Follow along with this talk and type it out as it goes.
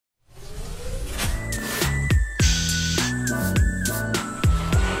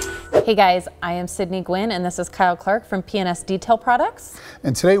Hey guys, I am Sydney Gwynn and this is Kyle Clark from P&S Detail Products.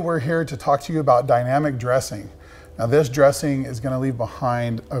 And today we're here to talk to you about dynamic dressing. Now this dressing is going to leave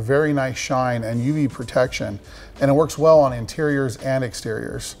behind a very nice shine and UV protection, and it works well on interiors and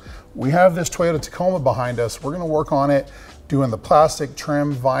exteriors. We have this Toyota Tacoma behind us. We're going to work on it doing the plastic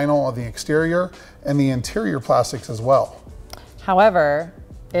trim vinyl of the exterior and the interior plastics as well. However,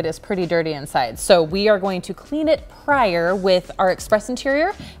 it is pretty dirty inside. So we are going to clean it prior with our Xpress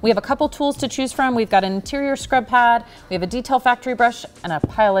Interior. We have a couple tools to choose from. We've got an interior scrub pad, we have a detail factory brush, and a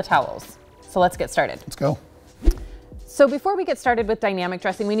pile of towels. So let's get started. Let's go. So before we get started with dynamic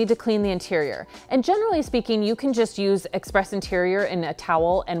dressing, we need to clean the interior. And generally speaking, you can just use Xpress Interior in a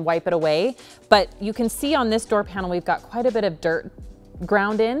towel and wipe it away. But you can see on this door panel, we've got quite a bit of dirt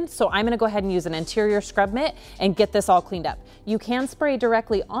ground in. So I'm gonna go ahead and use an interior scrub mitt and get this all cleaned up. You can spray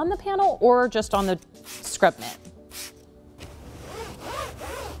directly on the panel or just on the scrub mitt.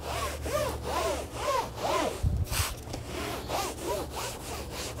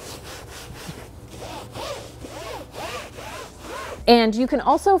 And you can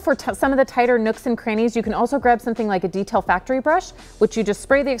also, for some of the tighter nooks and crannies, you can also grab something like a detail factory brush, which you just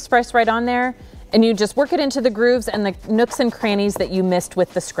spray the Xpress right on there, and you just work it into the grooves and the nooks and crannies that you missed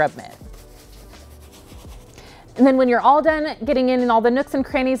with the scrub mitt. And then when you're all done getting in all the nooks and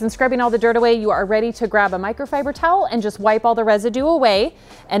crannies and scrubbing all the dirt away, you are ready to grab a microfiber towel and just wipe all the residue away.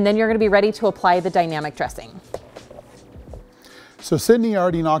 And then you're gonna be ready to apply the dynamic dressing. So Sydney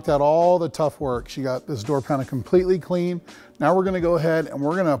already knocked out all the tough work. She got this door panel completely clean. Now we're gonna go ahead and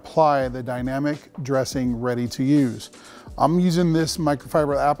we're gonna apply the dynamic dressing ready to use. I'm using this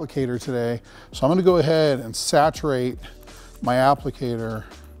microfiber applicator today. So I'm gonna go ahead and saturate my applicator.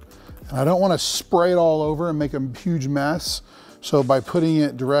 And I don't wanna spray it all over and make a huge mess. So by putting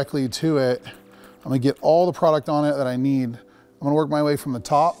it directly to it, I'm gonna get all the product on it that I need. I'm gonna work my way from the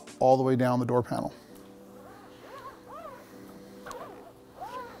top all the way down the door panel.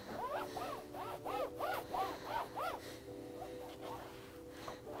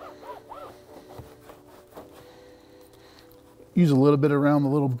 Use a little bit around the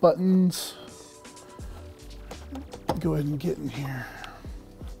little buttons. Go ahead and get in here.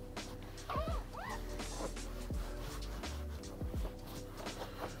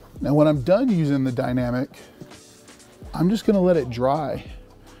 Now when I'm done using the dynamic, I'm just gonna let it dry,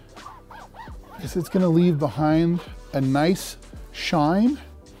 because it's gonna leave behind a nice shine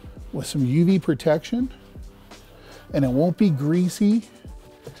with some UV protection, and it won't be greasy,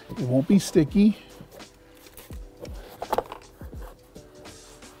 it won't be sticky.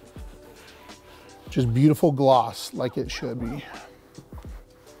 Just beautiful gloss like it should be.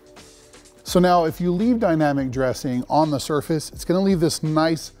 So now if you leave dynamic dressing on the surface, it's gonna leave this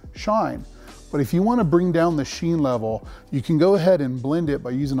nice shine. But if you wanna bring down the sheen level, you can go ahead and blend it by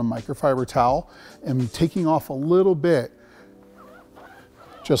using a microfiber towel and taking off a little bit,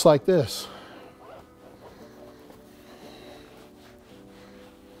 just like this.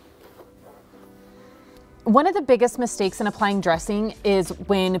 One of the biggest mistakes in applying dressing is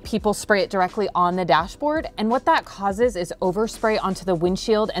when people spray it directly on the dashboard. And what that causes is overspray onto the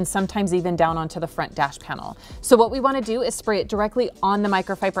windshield and sometimes even down onto the front dash panel. So what we want to do is spray it directly on the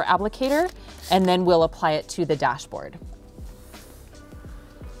microfiber applicator, and then we'll apply it to the dashboard.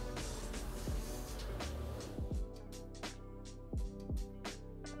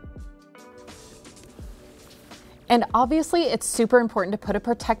 And obviously it's super important to put a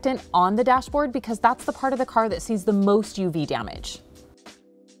protectant on the dashboard because that's the part of the car that sees the most UV damage.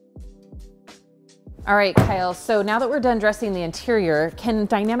 All right, Kyle, so now that we're done dressing the interior, can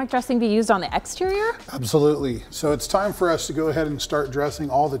dynamic dressing be used on the exterior? Absolutely. So it's time for us to go ahead and start dressing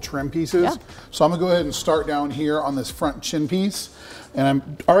all the trim pieces. Yeah. So I'm gonna go ahead and start down here on this front chin piece. And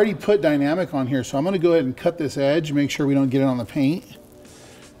I'm already put dynamic on here, so I'm gonna go ahead and cut this edge, make sure we don't get it on the paint.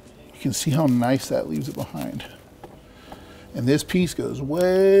 You can see how nice that leaves it behind. And this piece goes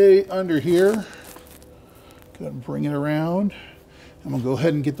way under here. Go ahead and bring it around. I'm gonna go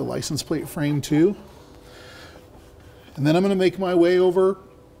ahead and get the license plate frame too. And then I'm gonna make my way over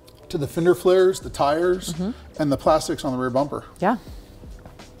to the fender flares, the tires, and the plastics on the rear bumper. Yeah.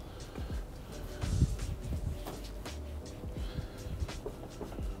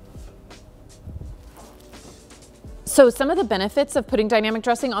 So some of the benefits of putting dynamic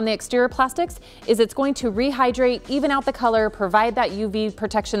dressing on the exterior plastics is it's going to rehydrate, even out the color, provide that UV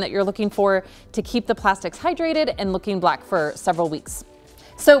protection that you're looking for to keep the plastics hydrated and looking black for several weeks.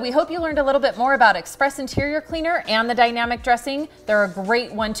 So we hope you learned a little bit more about Xpress Interior Cleaner and the dynamic dressing. They're a great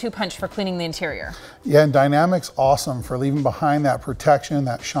 1-2 punch for cleaning the interior. Yeah, and dynamic's awesome for leaving behind that protection,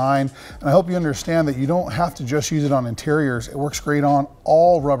 that shine. And I hope you understand that you don't have to just use it on interiors. It works great on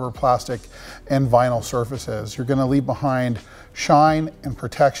all rubber, plastic, and vinyl surfaces. You're gonna leave behind shine and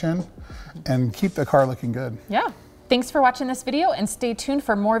protection and keep the car looking good. Yeah. Thanks for watching this video, and stay tuned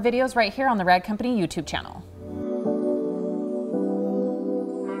for more videos right here on the Rad Company YouTube channel.